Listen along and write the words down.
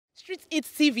Street It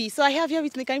TV. So I have here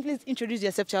with me. Can you please introduce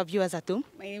yourself to our viewers at home?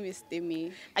 My name is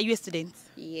Demi. Are you a student?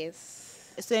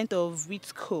 Yes. A student of which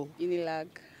school? Unilag.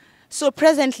 So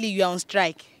presently you are on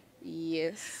strike.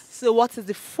 Yes. So what is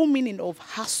the full meaning of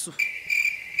HASU?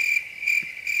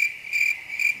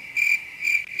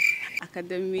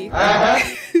 Academic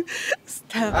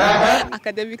staff.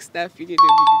 Academic staff union of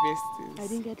universities. I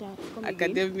didn't get that. Come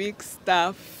Academic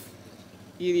staff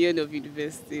union of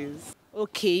universities.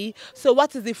 Okay. So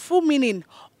what is the full meaning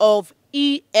of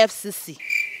EFCC?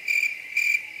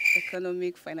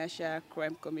 Economic Financial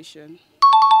Crime Commission.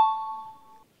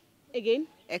 Again?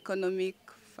 Economic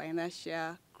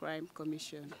Financial Crime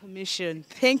Commission. Commission.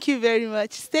 Thank you very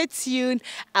much. Stay tuned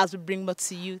as we bring more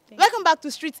to you. Welcome back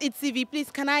to Street It TV.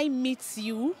 Please, can I meet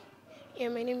you? Yeah,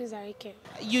 my name is Arike.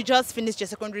 You just finished your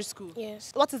secondary school.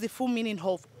 Yes. What is the full meaning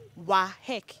of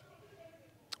WAHEC?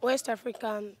 West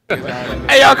African.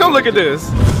 Hey, y'all, come look at this.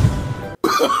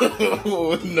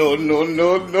 Oh, no.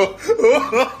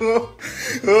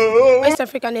 West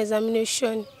African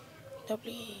Examination.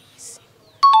 WAEC.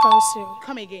 Council.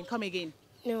 Come again.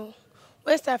 No.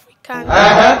 West African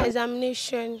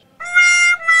Examination.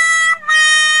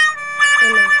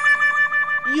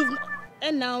 You've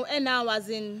and now as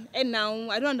in and now.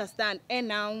 I don't understand. And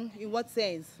now in what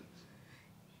sense?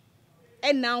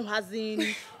 And now as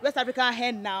in West Africa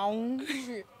and now.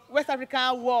 West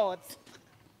Africa what?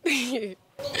 Jesus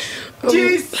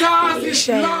is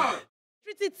Lord.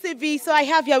 Street It TV. So I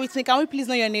have here with me. Can we please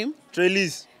know your name?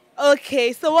 Trellis.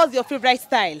 Okay. So what's your favorite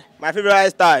style? My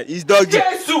favorite style is doggy.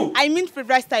 I mean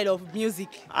favorite style of music.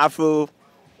 Afro.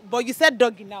 But you said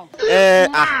doggy now.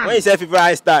 When you say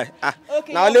favorite style,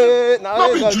 Okay. now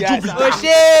doggy.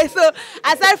 Okay. So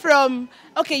aside from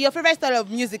your favorite style of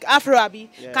music, Afro Abi,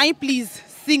 can you please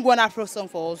sing one Afro song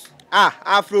for us?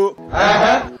 Afro.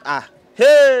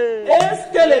 Hey.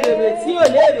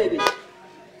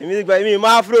 The music by me,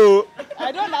 my Afro.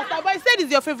 I don't understand, but you said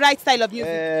it's your favorite style of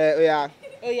music. Yeah.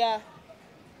 Oh yeah.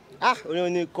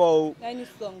 Only call. Any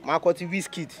song. My call to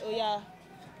Whiskey. Oh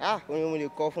yeah. Only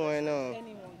call for one now.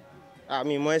 Anyone.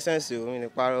 Me more sensitive. Me the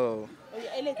paro. Oh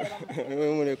yeah. Later.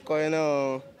 Me call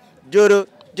now. Joro.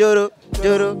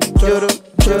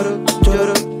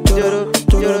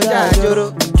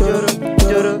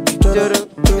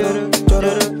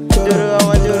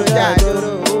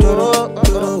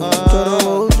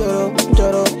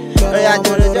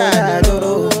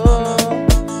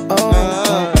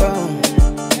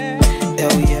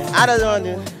 I just want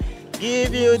to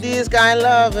give you this kind of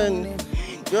loving.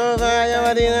 Go find your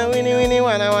body and winnie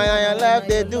wanna your love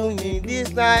they do me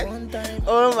this night.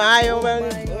 Oh my,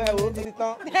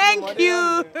 Thank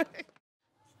you.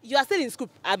 You are still in school,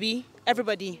 Abby.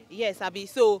 Everybody. Yes, Abby.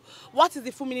 So, what is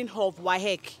the full meaning of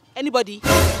WAHEC? Anybody?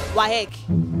 WAHEC.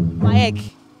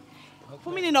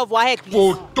 Full meaning of WAHEC,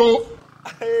 please.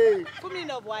 Hey. Full meaning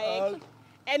of WAHEC.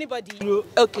 Anybody?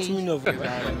 Okay.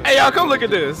 Hey, y'all, come look at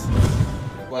this.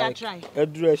 Yeah, try.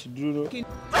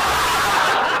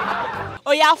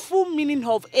 Oh yeah, full meaning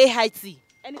of AIT.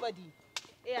 Anybody?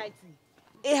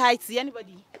 AIT.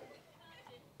 Anybody?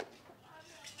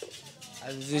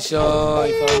 Acquisition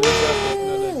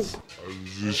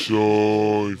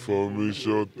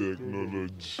Information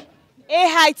Technology.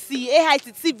 AIT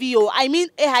TVO. I mean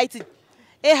AIT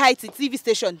TV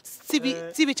station,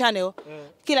 TV channel.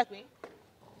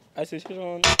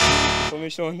 Association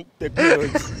Information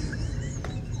Technology.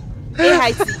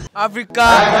 AIT. Africa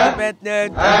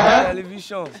Independent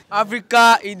Television.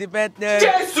 Africa Independent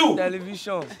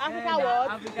Television. Africa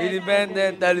what?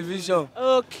 Independent Television.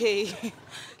 Okay.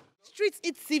 Street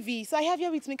It TV. So I have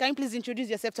here with me. Can you please introduce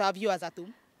yourself to our viewers at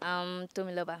home?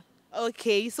 Tomiloba.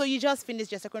 Okay. So you just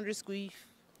finished your secondary school.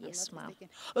 Yes, ma'am.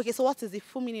 Okay. So what is the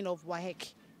full meaning of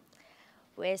WAHEC?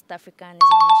 West African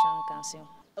Examination Council.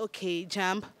 Okay.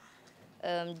 JAMB.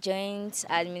 Joint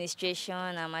Administration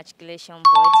and Matriculation Board,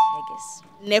 I guess.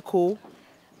 NECO.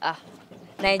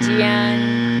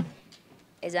 Nigerian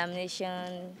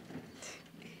Examination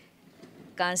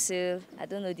Council. I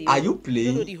don't know the Are you You don't know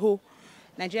playing? the whole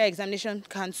Nigeria Examination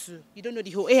Council. You don't know the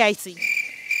whole AIT.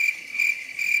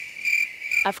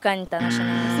 African International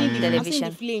Television. I'm seeing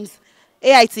the flames.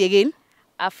 AIT again.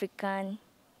 African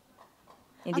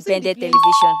I'm seeing the Independent flames.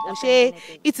 Television. Oshe,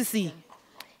 etc.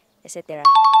 Etc.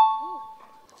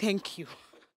 Thank you.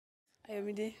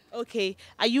 Ayomide. Okay.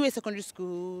 Are you a secondary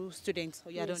school student?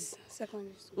 Or you are done?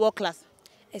 Secondary school. What class?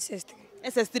 SS3.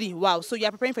 SS3. Wow. So you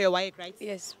are preparing for your WAHEC, right?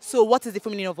 Yes. So what is the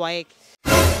full meaning of WAHEC?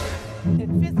 Face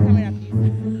the camera,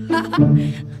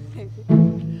 please.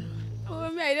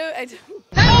 Oh, me, I don't.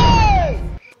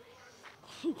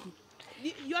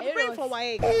 You are preparing for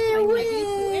WAEC.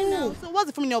 So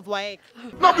what's the meaning of WAEC?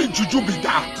 Not be juju be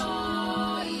that.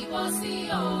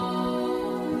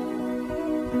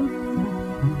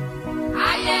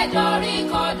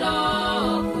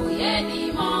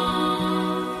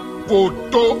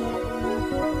 Photo.